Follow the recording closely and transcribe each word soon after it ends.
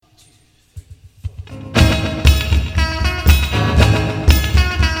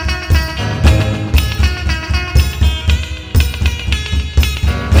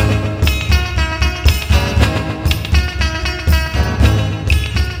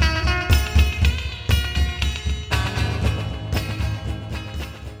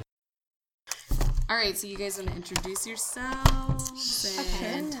right, so you guys want to introduce yourselves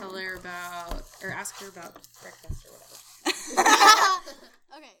and tell her about, or ask her about breakfast or whatever.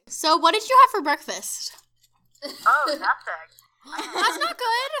 Okay. So what did you have for breakfast? Oh, nothing. That's not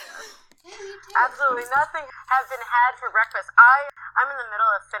good. Absolutely nothing has been had for breakfast. I'm in the middle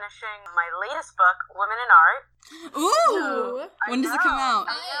of finishing my latest book, Women in Art. Ooh! When does it come out?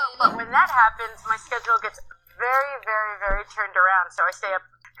 I know, but when that happens, my schedule gets very, very, very turned around. So I stay up,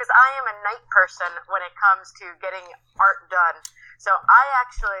 because I am a night person when it comes to getting art done. So I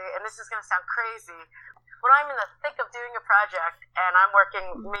actually, and this is going to sound crazy, when I'm in the thick of doing a project and I'm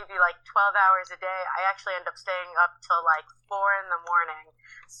working maybe like 12 hours a day, I actually end up staying up till like 4 in the morning.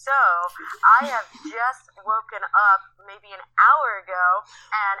 So I have just woken up maybe an hour ago,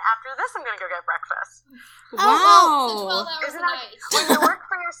 and after this I'm going to go get breakfast. Wow! Isn't that, when you work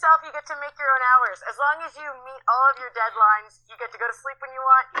for yourself, you get to make your own hours. As long as you meet all of your deadlines, you get to go to sleep when you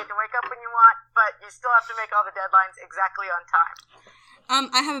want, you get to wake up when you want, but you still have to make all the deadlines exactly on time.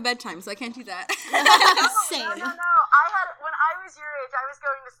 I have a bedtime, so I can't do that. Same. No. When I was your age, I was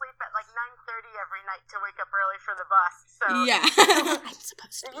going to sleep at like 9:30 every night to wake up early for the bus. So Yeah. I'm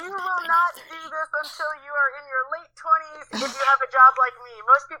supposed to be you will not do this until you are in your late 20s if you have a job like me.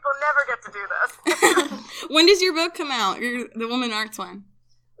 Most people never get to do this. When does your book come out? The Women Arts one?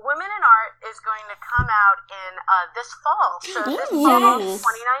 Women in Art is going to come out in this fall. So this Ooh. fall,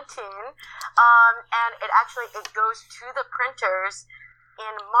 2019. And it goes to the printers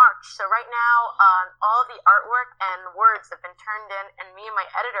in March. So right now, all the artwork and words have been turned in, and me and my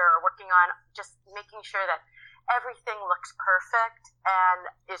editor are working on just making sure that everything looks perfect and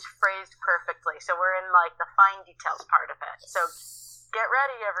is phrased perfectly. So we're in like the fine details part of it. So get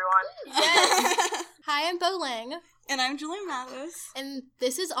ready, everyone. Yes. Hi, I'm Bo Lang. And I'm Julie Mathis. And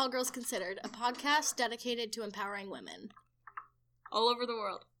this is All Girls Considered, a podcast dedicated to empowering women. All over the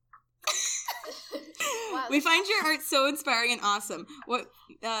world. Wow. We find your art so inspiring and awesome. What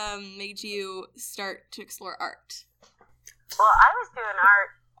made you start to explore art? Well, I was doing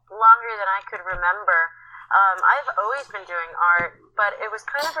art longer than I could remember. I've always been doing art, but it was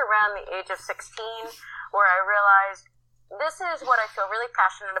kind of around the age of 16 where I realized this is what I feel really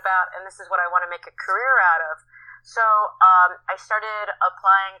passionate about, and this is what I want to make a career out of. So I started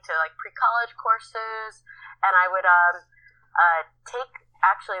applying to like pre-college courses, and I would take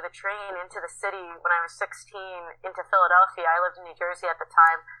actually the train into the city when I was 16 into Philadelphia. I lived in New Jersey at the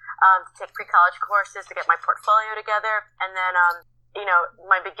time, to take pre-college courses to get my portfolio together. And then,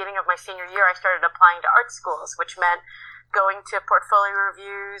 my beginning of my senior year, I started applying to art schools, which meant going to portfolio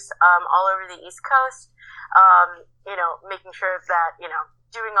reviews all over the East Coast, making sure that,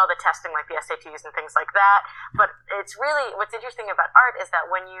 doing all the testing like the SATs and things like that. But it's really, what's interesting about art is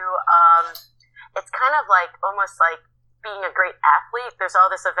that when you, it's kind of like, almost like being a great athlete, there's all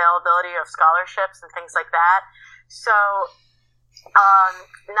this availability of scholarships and things like that. So,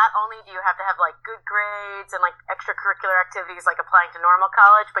 not only do you have to have like good grades and like extracurricular activities like applying to normal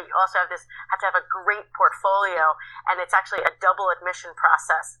college, but you also have to have a great portfolio, and it's actually a double admission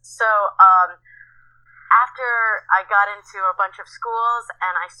process. So, after I got into a bunch of schools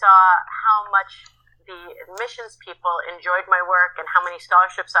and I saw how much the admissions people enjoyed my work and how many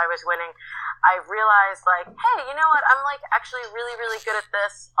scholarships I was winning, I realized like, hey, you know what? I'm like actually really, really good at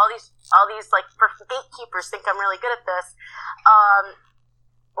this. All these like gatekeepers think I'm really good at this.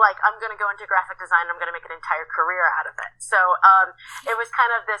 I'm going to go into graphic design. I'm going to make an entire career out of it. So it was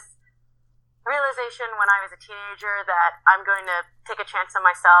kind of this realization when I was a teenager that I'm going to take a chance on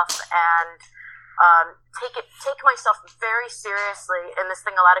myself and take myself very seriously in this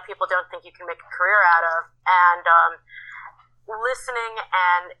thing a lot of people don't think you can make a career out of, and listening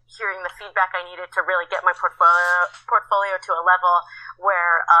and hearing the feedback I needed to really get my portfolio to a level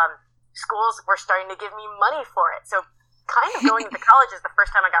where schools were starting to give me money for it. So kind of going to college is the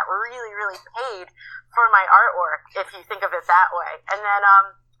first time I got really, really paid for my artwork, if you think of it that way. And then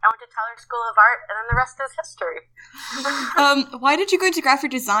I went to Tyler School of Art, and then the rest is history. Why did you go into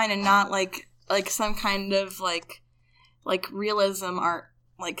graphic design and not like some kind of like realism art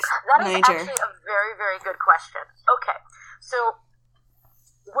major? That is actually a very, very good question. Okay, so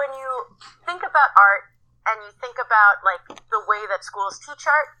when you think about art and you think about like the way that schools teach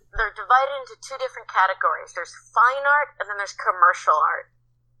art, they're divided into two different categories. There's fine art and then there's commercial art.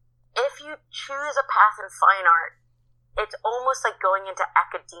 If you choose a path in fine art, it's almost like going into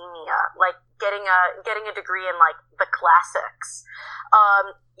academia, like getting a degree in like the classics.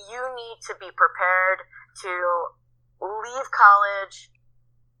 You need to be prepared to leave college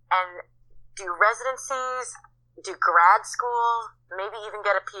and do residencies, do grad school, maybe even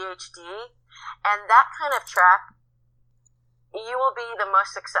get a PhD. And that kind of track you will be the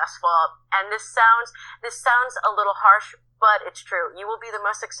most successful. And this sounds a little harsh, but it's true. You will be the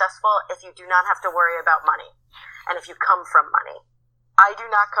most successful if you do not have to worry about money. And if you come from money. I do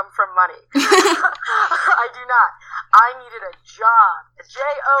not come from money. I do not. I needed a job, a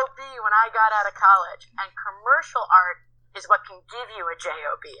job, when I got out of college. And commercial art is what can give you a job,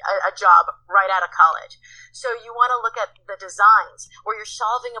 a job right out of college. So you want to look at the designs where you're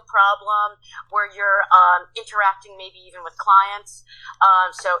solving a problem, where you're interacting maybe even with clients.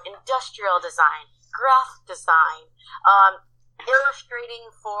 So industrial design, graphic design, illustrating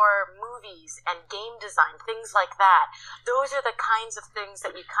for movies and game design, things like that. Those are the kinds of things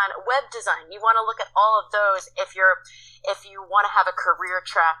that you web design. You want to look at all of those if you want to have a career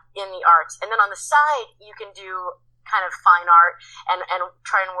track in the arts. And then on the side, you can do kind of fine art and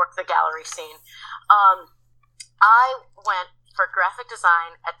try and work the gallery scene. I went for graphic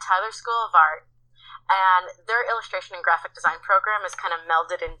design at Tyler School of Art, and their illustration and graphic design program is kind of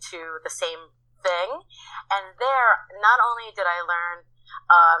melded into the same thing. And there, not only did I learn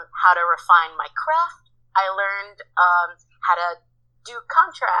how to refine my craft, I learned how to do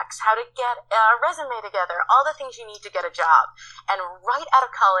contracts, how to get a resume together, all the things you need to get a job. And right out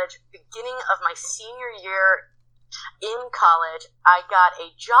of college, beginning of my senior year in college, I got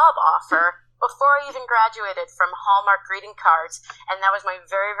a job offer before I even graduated from Hallmark greeting cards. And that was my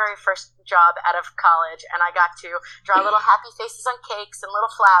very, very first job out of college. And I got to draw little happy faces on cakes and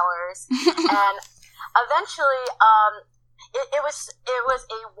little flowers. And eventually, it was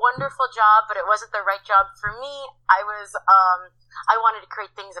a wonderful job, but it wasn't the right job for me. I wanted to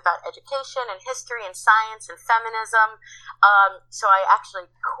create things about education and history and science and feminism. So I actually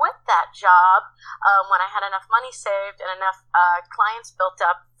quit that job when I had enough money saved and enough clients built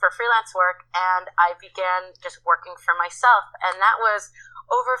up for freelance work, and I began just working for myself. And that was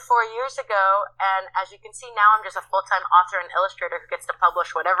over 4 years ago, and as you can see now, I'm just a full-time author and illustrator who gets to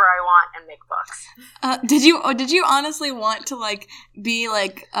publish whatever I want and make books. Did you honestly want to be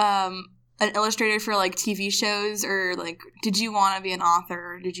an illustrator for TV shows, or did you want to be an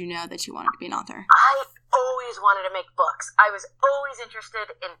author, or did you know that you wanted to be an author? I always wanted to make books. I was always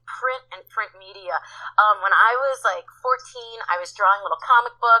interested in print and print media. When I was 14, I was drawing little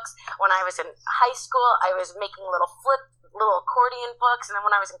comic books. When I was in high school, I was making little accordion books. And then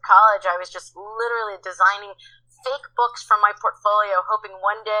when I was in college, I was just literally designing fake books from my portfolio, hoping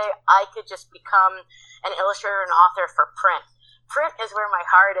one day I could just become an illustrator and author for print. Print is where my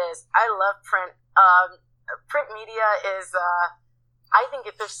heart is. I love print. Print media is, I think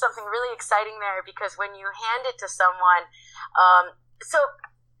there's something really exciting there, because when you hand it to someone, so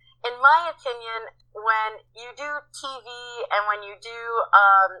in my opinion, when you do TV and when you do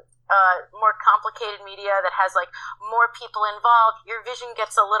more complicated media that has more people involved, your vision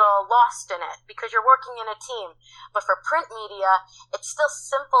gets a little lost in it because you're working in a team. But for print media, it's still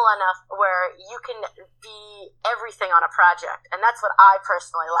simple enough where you can be everything on a project, and that's what I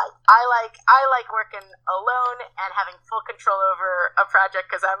personally like. I like working alone and having full control over a project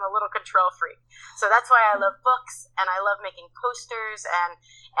because I'm a little control freak. So that's why I love books, and I love making posters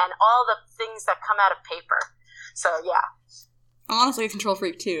and all the things that come out of paper. So yeah. I'm honestly a control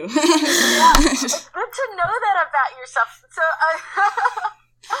freak too. Yeah, it's good to know that about yourself. So,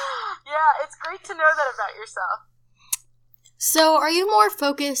 yeah, it's great to know that about yourself. So, are you more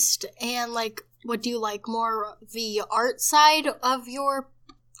focused and what do you like more, the art side of your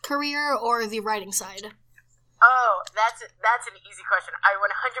career or the writing side? Oh, that's an easy question. I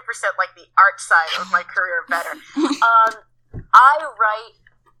 100% like the art side of my career better. I write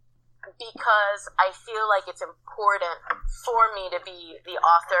because I feel like it's important for me to be the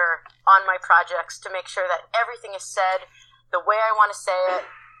author on my projects, to make sure that everything is said the way I want to say it,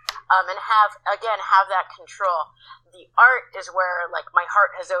 and have that control. The art is where my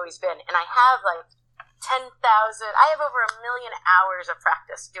heart has always been, and I have 10,000, I have over 1 million hours of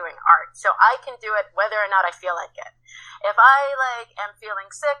practice doing art, so I can do it whether or not I feel like it. If I am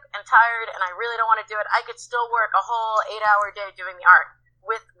feeling sick and tired and I really don't want to do it, I could still work a whole 8-hour day doing the art.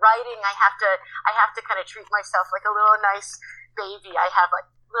 With writing, I have to kind of treat myself like a little nice baby. I have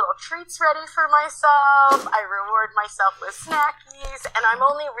little treats ready for myself. I reward myself with snackies, and I'm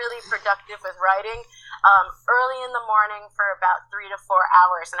only really productive with writing early in the morning for about 3 to 4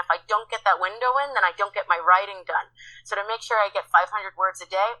 hours. And if I don't get that window in, then I don't get my writing done. So to make sure I get 500 words a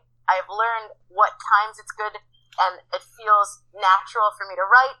day, I've learned what times it's good and it feels natural for me to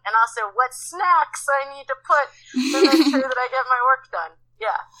write, and also what snacks I need to put to make sure that I get my work done.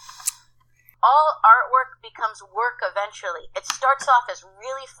 Yeah. All artwork becomes work eventually. It starts off as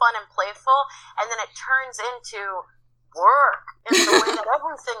really fun and playful, and then it turns into work in the way that every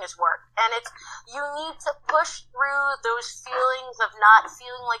own thing is work. And you need to push through those feelings of not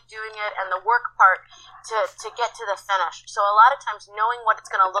feeling like doing it and the work part to get to the finish. So a lot of times knowing what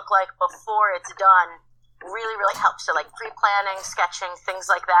it's going to look like before it's done really, really helps. So like pre-planning, sketching, things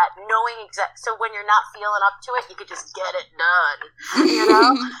like that, knowing so when you're not feeling up to it, you could just get it done, you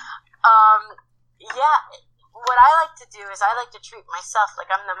know? Yeah. What I like to do is I like to treat myself like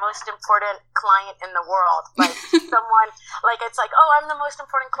I'm the most important client in the world. Like someone, like it's like, oh, I'm the most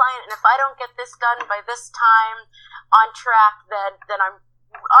important client, and if I don't get this done by this time on track, then I'm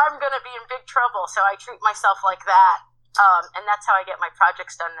gonna be in big trouble. So I treat myself like that, and that's how I get my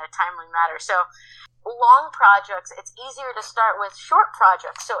projects done in a timely manner. So long projects, it's easier to start with short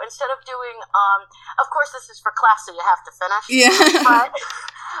projects. So instead of doing, of course, this is for class, so you have to finish. Yeah.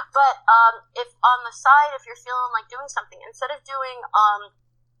 But if on the side, if you're feeling like doing something, instead of doing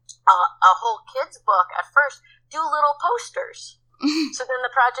a whole kids book at first, do little posters. So then the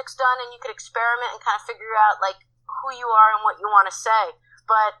project's done, and you could experiment and kind of figure out like who you are and what you want to say.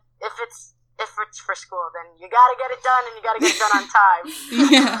 But if it's for school, then you got to get it done, and you got to get it done on time.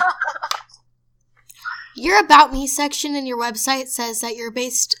 Yeah. Your About Me section in your website says that you're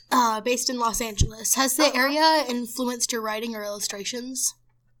based in Los Angeles. Has the area influenced your writing or illustrations?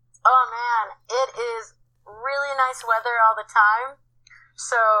 Oh man, it is really nice weather all the time.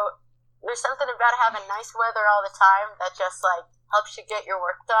 So there's something about having nice weather all the time that just like helps you get your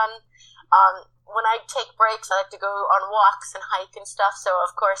work done. When I take breaks, I like to go on walks and hike and stuff. So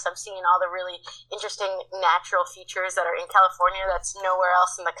of course I'm seeing all the really interesting natural features that are in California that's nowhere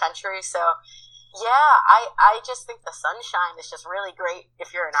else in the country. So yeah, I just think the sunshine is just really great if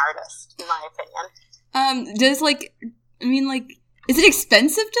you're an artist, in my opinion. Is it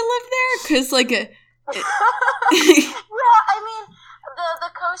expensive to live there? Because, yeah, I mean,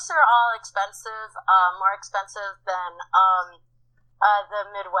 the coasts are all expensive, more expensive than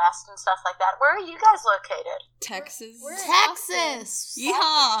the Midwest and stuff like that. Where are you guys located? Texas. Texas!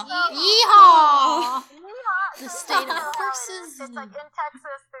 Yeehaw! Yeehaw! The So state of that's horses It's like in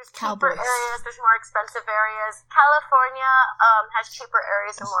Texas, there's Cowboys. cheaper areas, there's more expensive areas. California has cheaper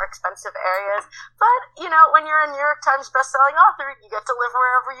areas and more expensive areas. But, you know, when you're a New York Times bestselling author, you get to live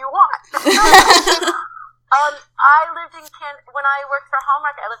wherever you want. When I worked for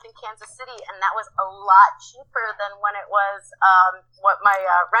Hallmark, I lived in Kansas City, and that was a lot cheaper than when it was what my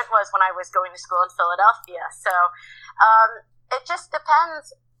rent was when I was going to school in Philadelphia. So it just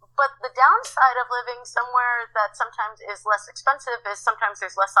depends. But the downside of living somewhere that sometimes is less expensive is sometimes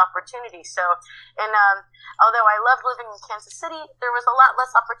there's less opportunity. So, although I loved living in Kansas City, there was a lot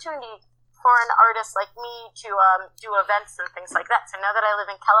less opportunity for an artist like me to do events and things like that. So now that I live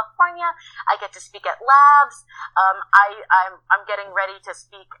in California, I get to speak at labs. I'm getting ready to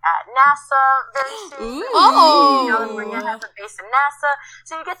speak at NASA very soon. Oh! California has a base in NASA,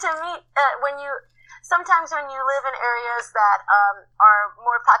 so you get to meet sometimes when you live in areas that are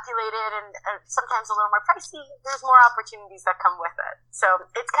more populated and sometimes a little more pricey, there's more opportunities that come with it. So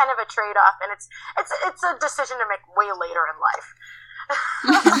it's kind of a trade-off, and it's a decision to make way later in life.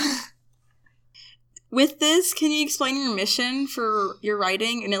 With this, can you explain your mission for your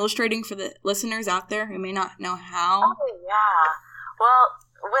writing and illustrating for the listeners out there who may not know how? Oh, yeah. Well,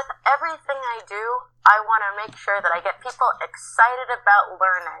 with everything I do, I want to make sure that I get people excited about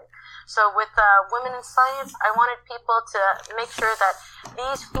learning. So with Women in Science, I wanted people to make sure that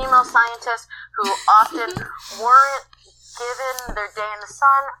these female scientists who often weren't given their day in the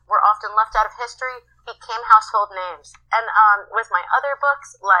sun, were often left out of history, became household names. And with my other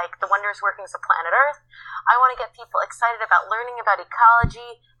books, like The Wondrous Workings of Planet Earth, I want to get people excited about learning about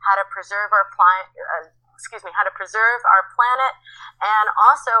ecology, how to preserve our planet, and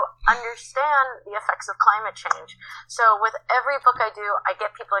also understand the effects of climate change. So with every book I do, I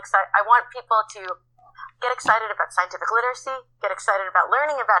get people excited. I want people to get excited about scientific literacy, get excited about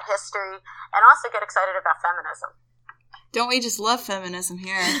learning about history, and also get excited about feminism. Don't we just love feminism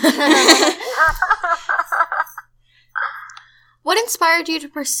here? What inspired you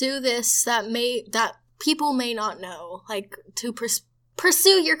to pursue this that people may not know, like to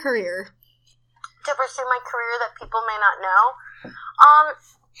pursue your career? To pursue my career that people may not know?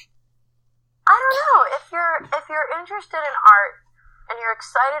 I don't know. If you're interested in art and you're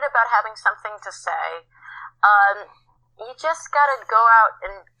excited about having something to say, you just gotta go out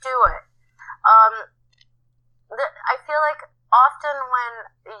and do it. I feel like often when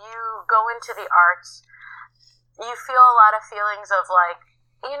you go into the arts, you feel a lot of feelings of like,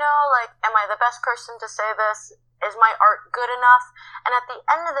 am I the best person to say this? Is my art good enough? And at the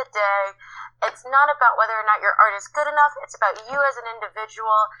end of the day, it's not about whether or not your art is good enough. It's about you as an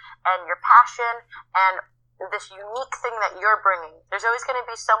individual and your passion and this unique thing that you're bringing. There's always going to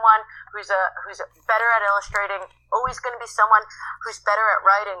be someone who's better at illustrating, always going to be someone who's better at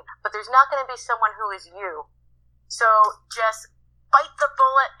writing, but there's not going to be someone who is you. So just bite the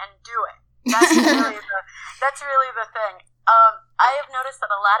bullet and do it. That's really the thing. I have noticed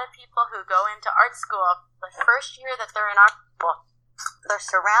that a lot of people who go into art school, the first year that they're in art school,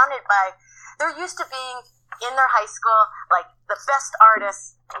 they're used to being in their high school, like the best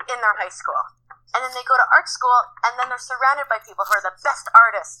artists in their high school. And then they go to art school, and then they're surrounded by people who are the best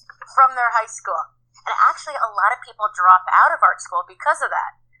artists from their high school. And actually, a lot of people drop out of art school because of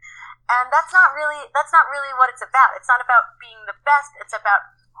that. And that's not really what it's about. It's not about being the best. It's about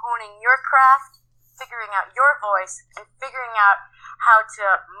honing your craft, figuring out your voice, and figuring out how to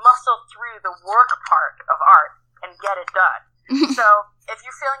muscle through the work part of art and get it done. So if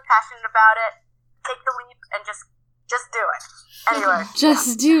you're feeling passionate about it, take the leap and just do it. Anyway.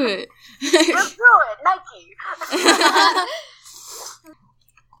 Just do it. Just do it, Nike.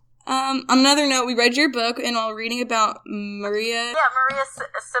 On another note, we read your book, and while reading about Maria... Yeah, Maria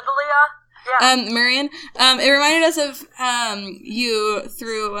Sibylla. Yeah. Marian, it reminded us of you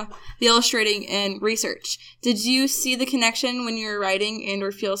through the illustrating and research. Did you see the connection when you were writing and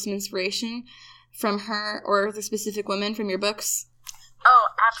or feel some inspiration from her or the specific women from your books? Oh,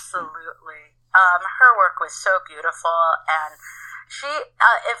 absolutely. Her work was so beautiful, and she,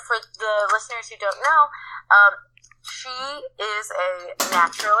 if for the listeners who don't know, she is a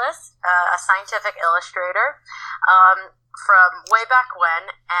naturalist, a scientific illustrator, from way back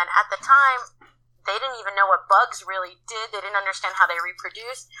when, and at the time, they didn't even know what bugs really did. They didn't understand how they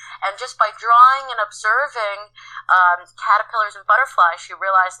reproduced, and just by drawing and observing caterpillars and butterflies, she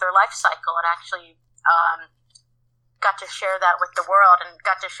realized their life cycle and actually got to share that with the world and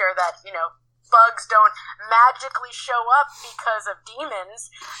got to share that, bugs don't magically show up because of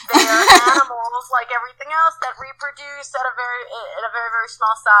demons. They are animals like everything else that reproduce at a very, very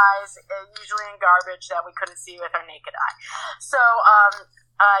small size, usually in garbage that we couldn't see with our naked eye. So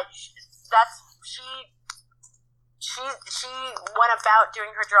she went about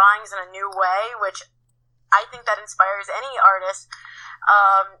doing her drawings in a new way, which I think that inspires any artist.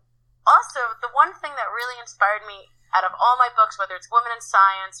 Also, the one thing that really inspired me out of all my books, whether it's women in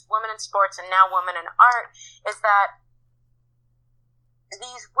science, women in sports, and now women in art, is that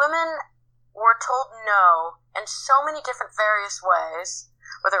these women were told no in so many different various ways,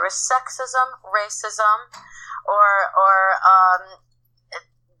 whether it was sexism, racism, or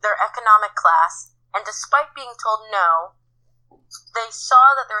their economic class, and despite being told no, they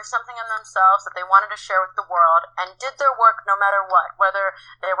saw that there was something in themselves that they wanted to share with the world and did their work no matter what, whether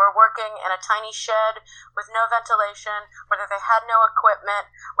they were working in a tiny shed with no ventilation, whether they had no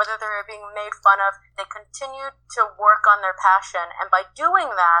equipment, whether they were being made fun of. They continued to work on their passion, and by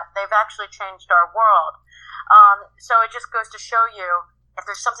doing that, they've actually changed our world. So it just goes to show you, if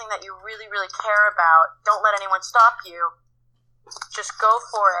there's something that you really, really care about, don't let anyone stop you. Just go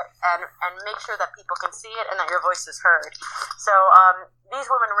for it and make sure that people can see it and that your voice is heard. So these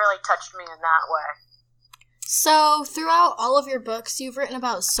women really touched me in that way. So throughout all of your books, you've written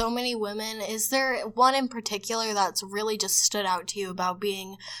about so many women. Is there one in particular that's really just stood out to you about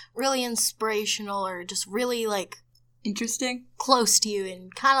being really inspirational or just really, interesting? Close to you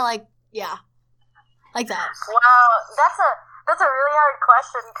and kind of like that? Wow, that's a really hard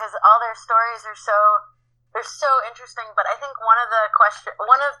question because all their stories are they're so interesting, but I think one of the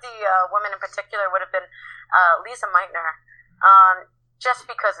women in particular would have been Lisa Meitner, just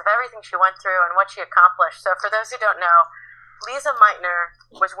because of everything she went through and what she accomplished. So for those who don't know, Lisa Meitner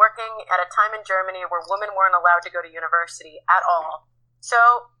was working at a time in Germany where women weren't allowed to go to university at all.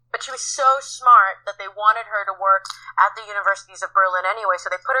 But she was so smart that they wanted her to work at the universities of Berlin anyway, so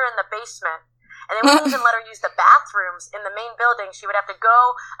they put her in the basement. And they wouldn't even let her use the bathrooms in the main building. She would have to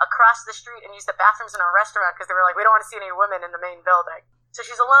go across the street and use the bathrooms in a restaurant because they were like, we don't want to see any women in the main building. So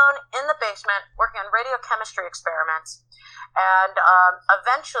she's alone in the basement working on radiochemistry experiments. And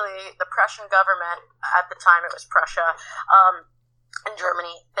eventually, the Prussian government, at the time it was Prussia, in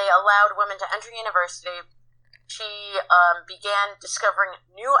Germany, they allowed women to enter university. She began discovering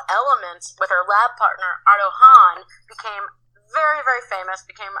new elements with her lab partner, Otto Hahn, became very, very famous,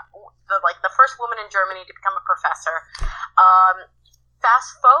 became the first woman in Germany to become a professor.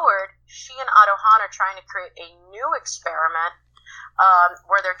 Fast forward, she and Otto Hahn are trying to create a new experiment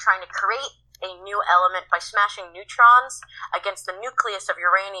where they're trying to create a new element by smashing neutrons against the nucleus of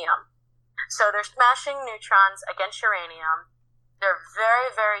uranium. So they're smashing neutrons against uranium. They're very,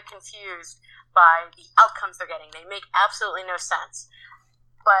 very confused by the outcomes they're getting. They make absolutely no sense.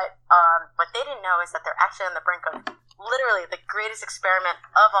 But what they didn't know is that they're actually on the brink of literally the greatest experiment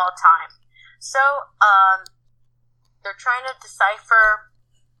of all time. So, they're trying to decipher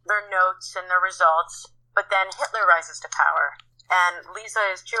their notes and their results, but then Hitler rises to power, and Lisa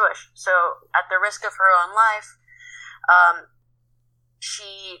is Jewish. So, at the risk of her own life,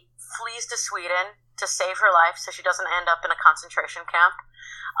 she flees to Sweden to save her life so she doesn't end up in a concentration camp.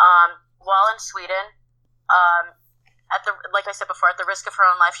 While in Sweden, like I said before, at the risk of her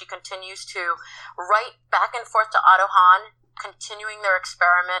own life, she continues to write back and forth to Otto Hahn, continuing their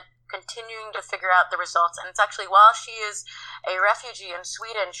experiment, continuing to figure out the results. And it's actually while she is a refugee in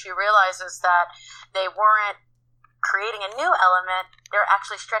Sweden, she realizes that they weren't creating a new element, they're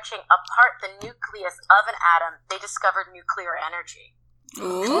actually stretching apart the nucleus of an atom. They discovered nuclear energy.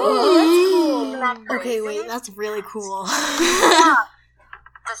 Ooh, that's cool. Isn't that crazy? Okay, wait, that's really cool. Yeah.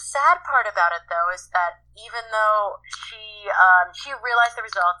 The sad part about it, though, is that even though she realized the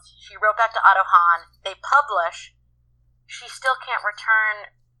results, she wrote back to Otto Hahn, they publish, she still can't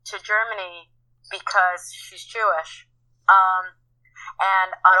return to Germany because she's Jewish. And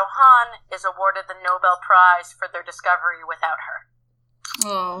Otto Hahn is awarded the Nobel Prize for their discovery without her.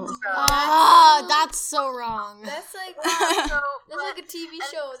 Oh. That's so wrong. That's like So, that's like a TV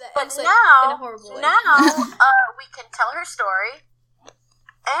show that but ends like in a horrible way. now we can tell her story,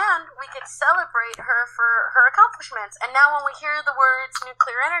 and we can celebrate her for her accomplishments. And now when we hear the words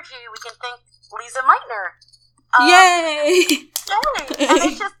nuclear energy, we can think Lisa Meitner. Yay! And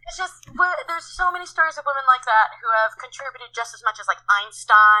it's just there's so many stories of women like that who have contributed just as much as like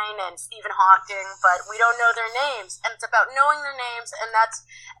Einstein and Stephen Hawking, but we don't know their names. And it's about knowing their names, and that's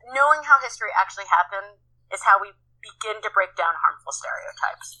knowing how history actually happened is how we begin to break down harmful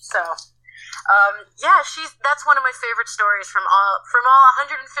stereotypes. So, that's one of my favorite stories from all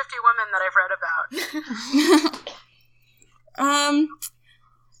 150 women that I've read about.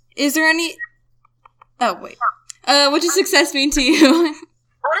 Is there any? Oh wait. What does success mean to you?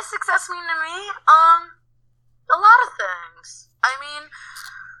 What does success mean to me? A lot of things. I mean,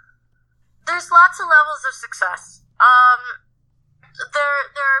 there's lots of levels of success. There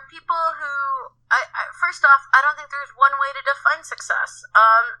are people who, first off, I don't think there's one way to define success.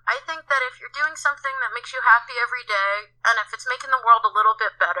 I think that if you're doing something that makes you happy every day, and if it's making the world a little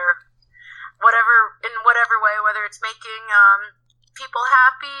bit better, in whatever way, whether it's making people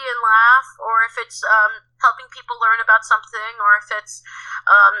happy and laugh, or if it's helping people learn about something, or if it's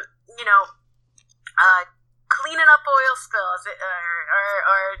cleaning up oil spills,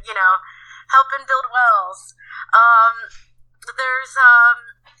 or helping build wells. There's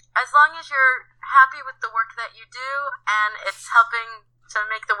as long as you're happy with the work that you do and it's helping to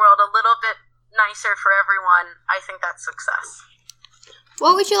make the world a little bit nicer for everyone, I think that's success.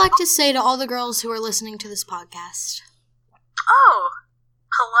 What would you like to say to all the girls who are listening to this podcast? Oh,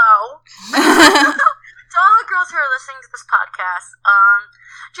 hello. To all the girls who are listening to this podcast,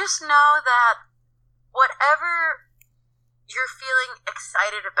 just know that whatever you're feeling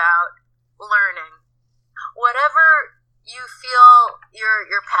excited about learning, whatever you feel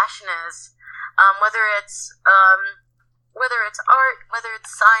your passion is, whether it's art, whether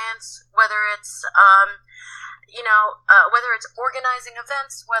it's science, whether it's whether it's organizing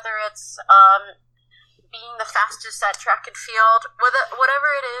events, whether it's being the fastest at track and field, whatever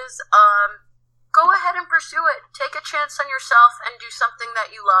it is, go ahead and pursue it. Take a chance on yourself and do something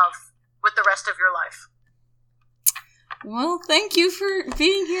that you love with the rest of your life. Well, thank you for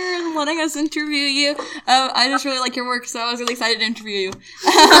being here and letting us interview you. I just really like your work, so I was really excited to interview you.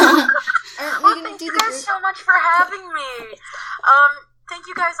 Well, thank you guys so much for having me. Thank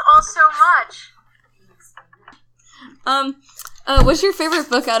you guys all so much. What's your favorite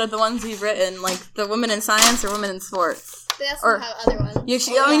book out of the ones you've written? Like the Women in Science or Women in Sports? They also have other ones.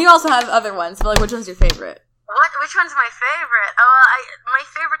 You also have other ones, but like, which one's your favorite? Which one's my favorite? Oh, well, my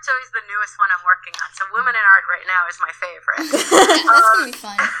favorite's always the newest one I'm working on. So Women in Art right now is my favorite. That's gonna be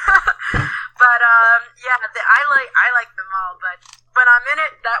fun. But I like them all. But when I'm in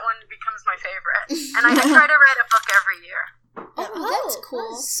it, that one becomes my favorite. And I try to write a book every year. Oh, that's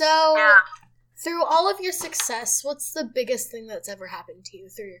cool. So, Yeah. through all of your success, what's the biggest thing that's ever happened to you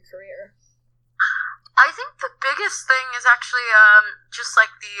through your career? I think the biggest thing is actually just like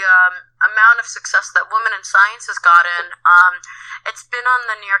the amount of success that Women in Science has gotten. It's been on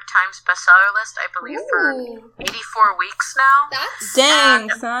the New York Times bestseller list, I believe, for 84 weeks now. That's Dang,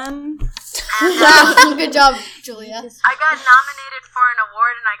 son. And, Good job, Julia. I got nominated for an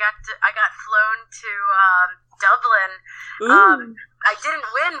award, and I got flown to Dublin. Ooh. I didn't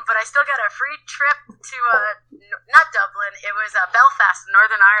win, but I still got a free trip to not Dublin. It was Belfast,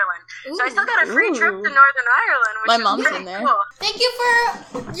 Northern Ireland. So I still got a free trip to Northern Ireland, which My is mom's pretty in there. cool. Thank you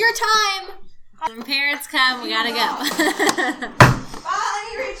for your time. When parents come, we gotta go.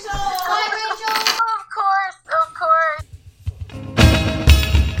 Bye, Rachel.